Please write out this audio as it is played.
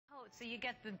So you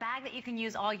get the bag that you can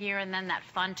use all year, and then that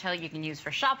fun tote you can use for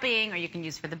shopping, or you can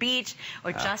use for the beach,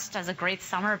 or just as a great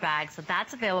summer bag. So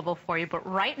that's available for you. But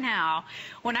right now,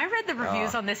 when I read the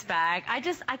reviews on this bag, I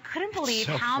couldn't believe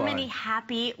how many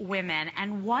happy women,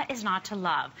 and what is not to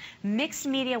love. Mixed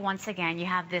media once again. You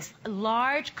have this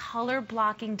large color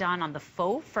blocking done on the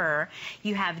faux fur.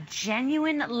 You have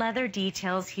genuine leather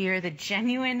details here, the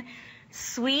genuine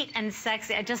sweet and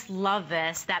sexy. I just love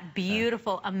this. That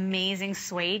beautiful, amazing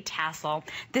suede tassel.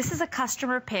 This is a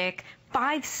customer pick.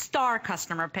 5-star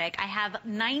customer pick. I have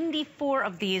 94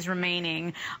 of these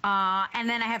remaining, and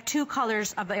then I have 2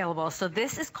 colors available. So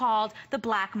this is called the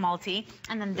black multi,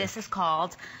 and then this is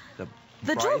called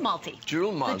the jewel multi.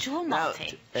 Jewel multi. The jewel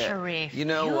multi. Sharif, you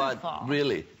know beautiful. what?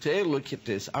 Really, take a look at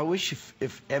this. I wish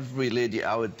if every lady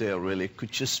out there really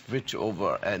could just reach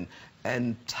over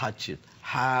and touch it.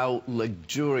 How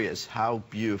luxurious, how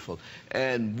beautiful.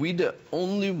 And we're the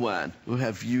only one who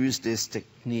have used this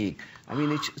technique. I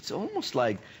mean, it's almost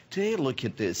like, take a look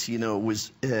at this, you know, with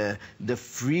the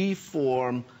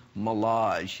free-form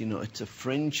melange, you know, it's a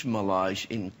French melange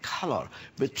in color.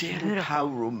 But take a look how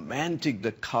romantic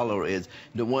the color is.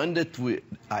 The one that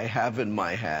I have in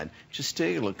my hand, just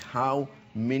take a look how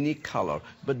many color,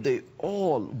 but they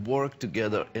all work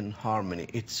together in harmony.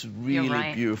 It's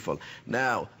really beautiful.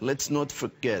 Now, let's not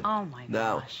forget. Oh my gosh.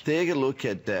 Now, take a look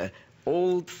at the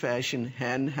old-fashioned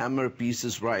hand hammer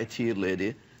pieces right here,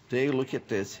 lady. Take a look at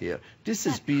this here. This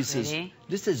is pieces.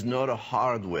 This is not a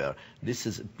hardware. This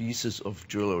is pieces of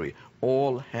jewelry,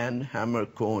 all hand hammer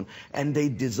cone, and they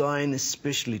design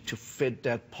especially to fit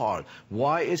that part.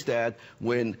 Why is that?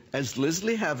 When, as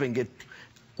Leslie having it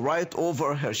right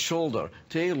over her shoulder,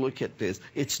 take a look at this.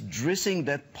 It's dressing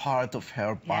that part of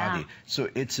her body. So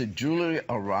it's a jewelry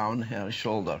around her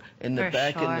shoulder, in the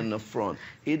back and in the front.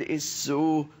 It is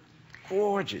so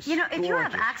gorgeous. You know, if you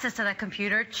have access to that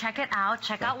computer, check it out.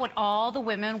 Check out what all the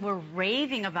women were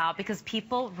raving about, because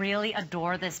people really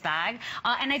adore this bag.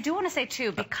 And I do want to say,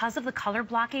 too, because of the color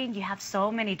blocking, you have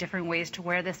so many different ways to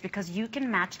wear this, because you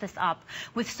can match this up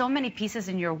with so many pieces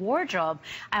in your wardrobe.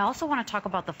 I also want to talk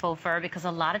about the faux fur, because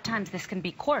a lot of times this can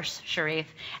be coarse, Sharif.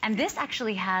 And this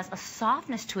actually has a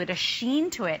softness to it, a sheen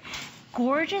to it.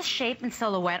 Gorgeous shape and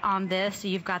silhouette on this. So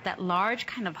you've got that large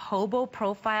kind of hobo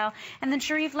profile. And then,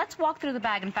 Sharif, let's walk through the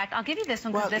bag. In fact, I'll give you this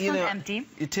one, because this one's empty.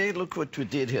 You take a look what we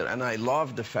did here. And I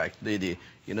love the fact, lady,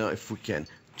 you know, if we can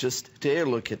just take a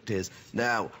look at this.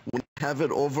 Now, we have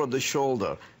it over the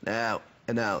shoulder.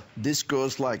 Now, this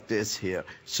goes like this here.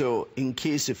 So in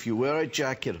case if you wear a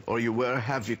jacket or you wear a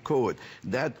heavy coat,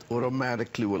 that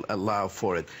automatically will allow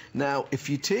for it. Now, if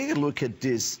you take a look at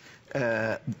this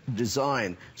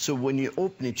design, so when you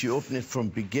open it from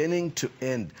beginning to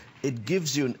end. It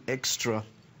gives you an extra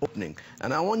opening.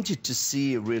 And I want you to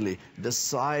see really the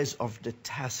size of the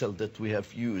tassel that we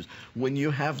have used. When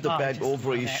you have the bag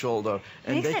over your shoulder,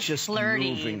 and that's just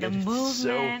flirty, moving. The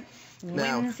movement.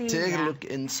 Now, take a look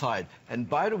inside. And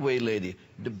by the way, lady,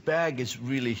 the bag is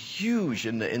really huge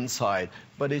in the inside,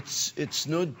 but it's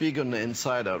not big on the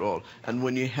inside at all. And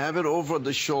when you have it over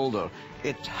the shoulder,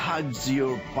 it hugs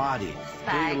your body.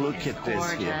 Take a look at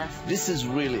this here. This is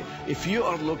really, if you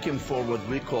are looking for what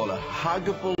we call a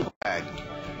huggable bag,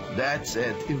 that's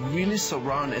it. It really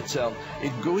surrounds itself.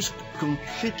 It goes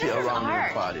completely around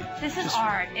your body. This is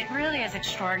art. It really is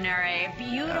extraordinary.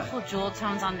 Beautiful jewel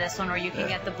tones on this one, or you can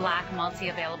get the black multi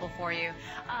available for you.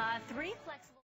 3 flexible.